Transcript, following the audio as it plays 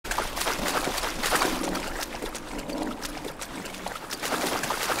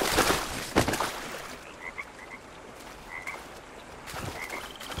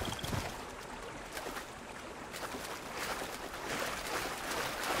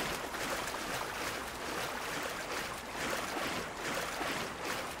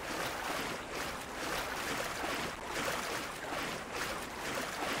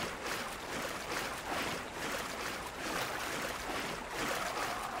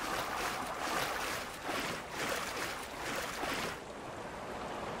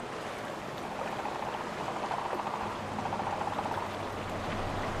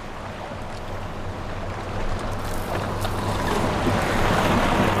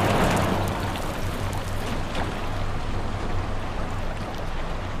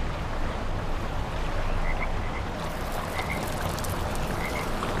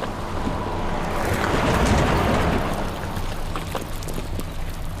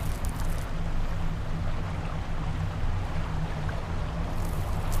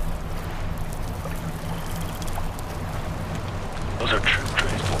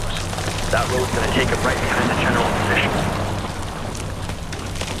road's gonna take him right behind the general position.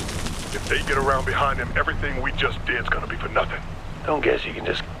 If they get around behind him, everything we just did's gonna be for nothing. Don't guess you can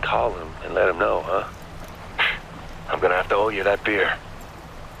just call him and let him know, huh? I'm gonna have to owe you that beer.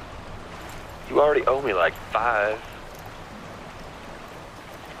 You already owe me like 5.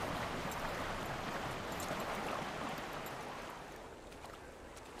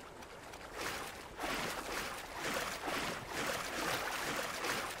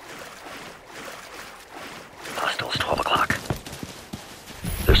 Hostiles, 12 o'clock.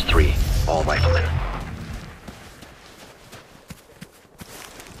 There's 3, all riflemen.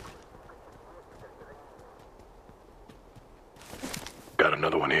 Got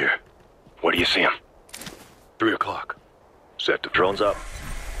another one here. Where do you see him? 3 o'clock. Set to Drones up.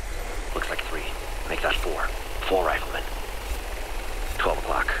 Looks like 3. Make that 4. 4 riflemen. 12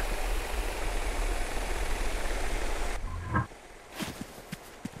 o'clock.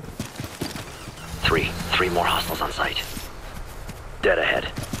 Three more hostiles on site. Dead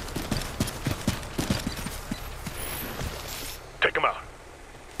ahead. take him out.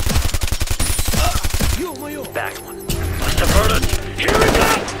 Back one. Must have heard us. Here we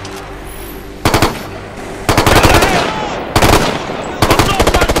go!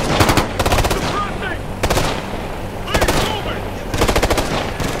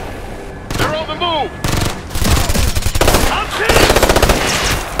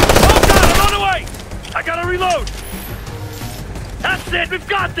 I gotta reload! That's it, we've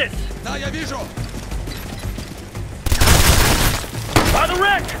got this! Да, я вижу! By the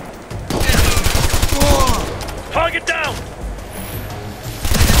wreck! Target down!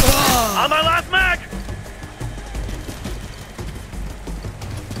 On my last mag!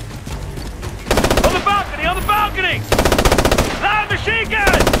 On the balcony, on the balcony! Loud machine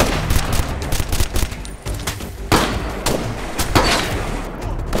gun!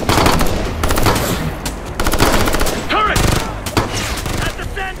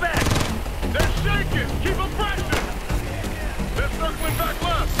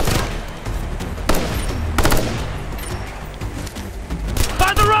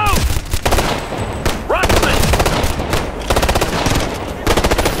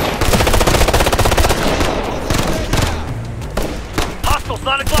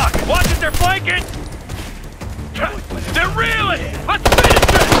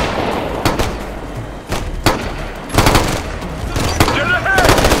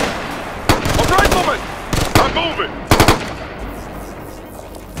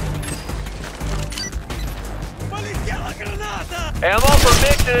 Hey, I'm all for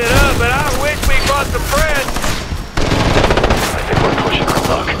mixing it up, but I wish we brought some friends. I think we're pushing our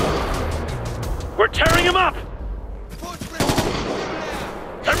luck. We're tearing him up!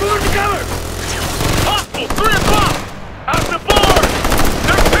 They're moving together! Hostile, 3 o'clock! Out the board!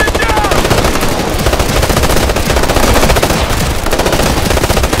 They're pinned down!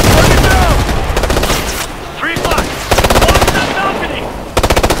 Target down! 3 o'clock! Watch that balcony!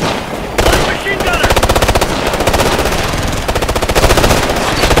 Light machine gunner!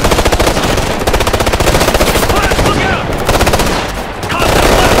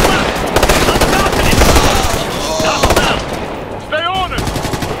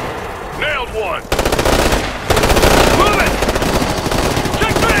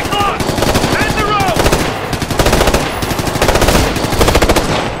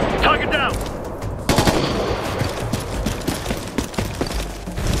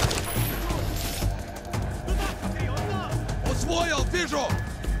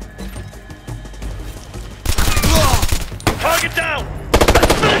 Target down!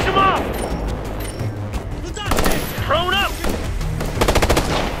 Let's finish him off! Prone up!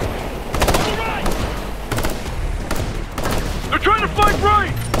 On the right! They're trying to fight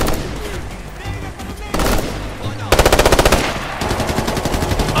right!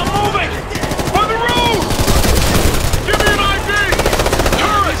 I'm moving! On the road! Give me an ID!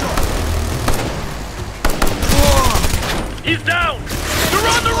 Turret! He's down! They're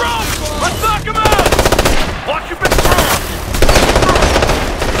on the road! Let's knock him out! Watch your big throw!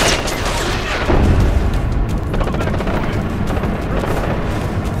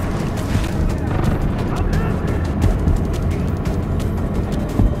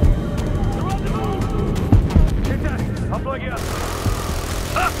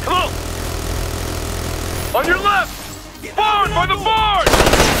 On your left! Forward by the board!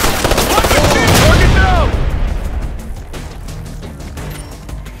 Let the team target down!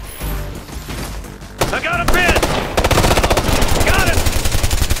 I got a pin! Got it!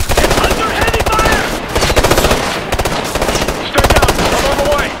 It's under heavy fire! Stay down! I'm on the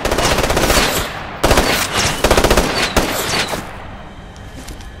way!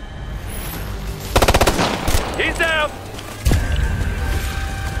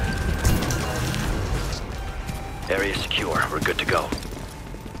 Area secure. We're good to go.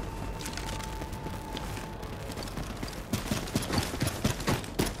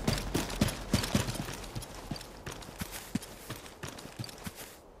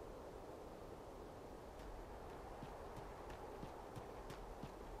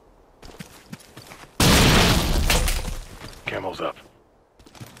 Camel's up.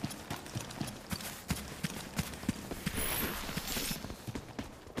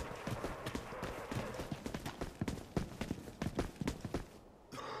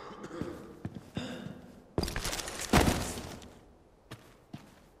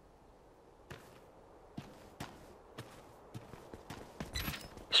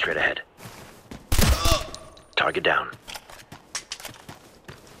 Straight ahead. Target down.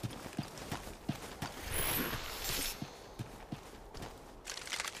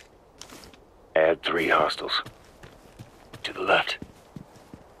 Add 3 hostiles. To the left.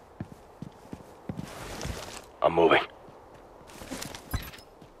 I'm moving.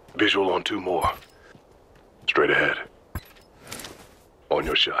 Visual on 2 more. Straight ahead. On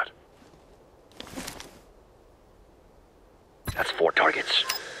your shot. That's 4 targets.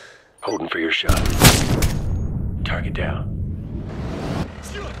 Holding for your shot. Target down.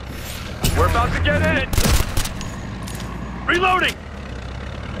 We're about to get in! Reloading!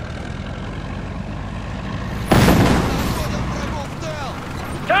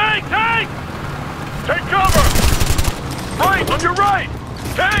 Tank! Tank! Take cover! Right! On your right!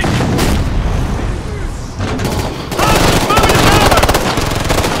 Tank! Moving to cover!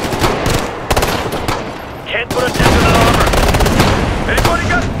 Can't put a dent in that armor! Anybody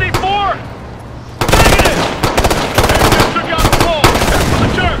got C4? Negative! Engine took out the wall! Head for the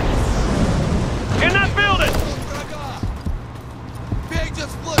church! In that building!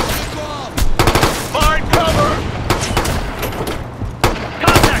 Find cover!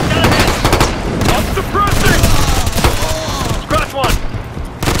 Contact! Got a hit! I'm suppressing! Scratch one!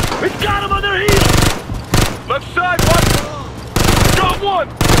 We've got him on their heels! Left side, one! Got one!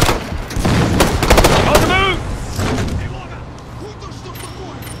 On the move!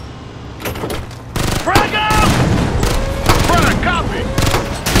 Frag out! Frag, copy!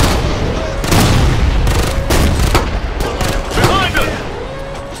 Behind us!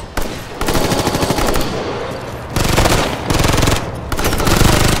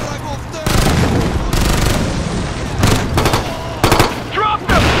 Drop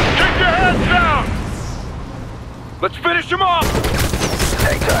them! Keep your heads down! Let's finish them off!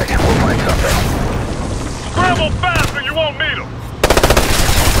 Hang tight. We'll find something. Scramble fast or you won't need them!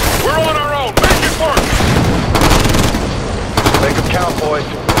 We're on our own! Make it work! Make them count, boys.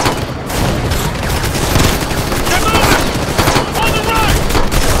 Get moving! On the right!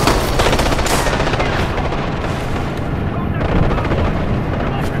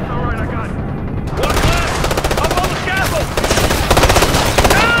 It's all right, I got it. One left! Up on the scaffold!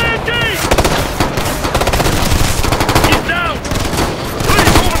 LAD! He's down!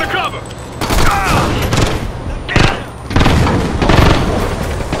 Please move into cover!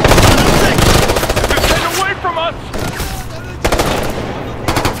 Just get away from us!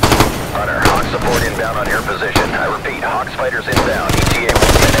 Hunter, Hawk support inbound on your position. I repeat, Hawks fighters inbound. ETA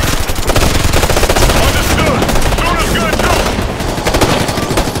 1 minute. Understood! Soon as good, Joe!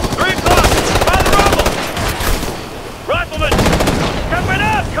 3 o'clock! By the rubble! Rifleman! Step it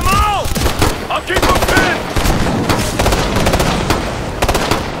up! Come on! I'll keep them pinned!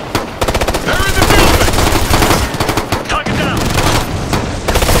 They're in the building! Target down!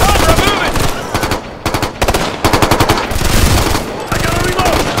 Contra, move it! I gotta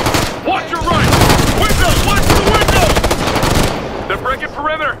reload! Watch your right! Windows! Watch the windows! They're breaking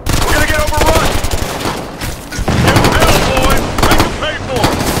perimeter! We're gonna get overrun! Get down, boys! Make them pay for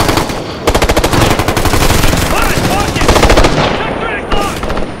it! Right, watch it! Check 3 o'clock!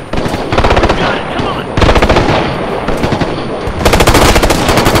 We got it, come on!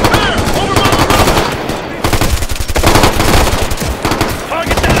 There! Over by the rubble!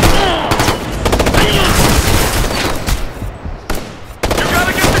 Target down! You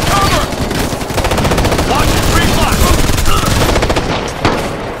gotta get the cover! Watch it, 3 o'clock!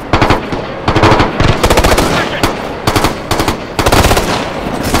 Second!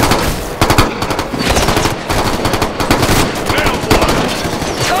 Nail one!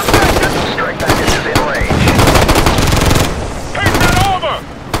 Contact! Strike package is in range. Take that armor!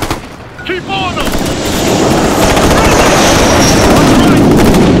 Keep on them!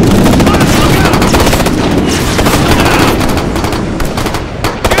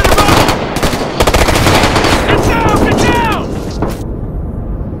 Get down!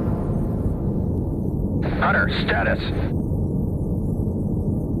 Hunter, status.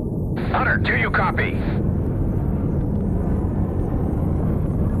 Hunter, do you copy?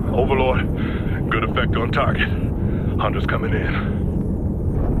 Overlord, good effect on target. Hunter's coming in.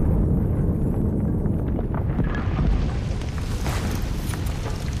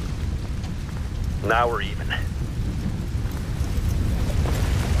 Now we're even.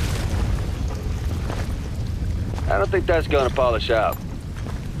 I don't think that's gonna polish out.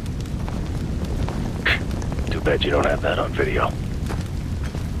 Too bad you don't have that on video.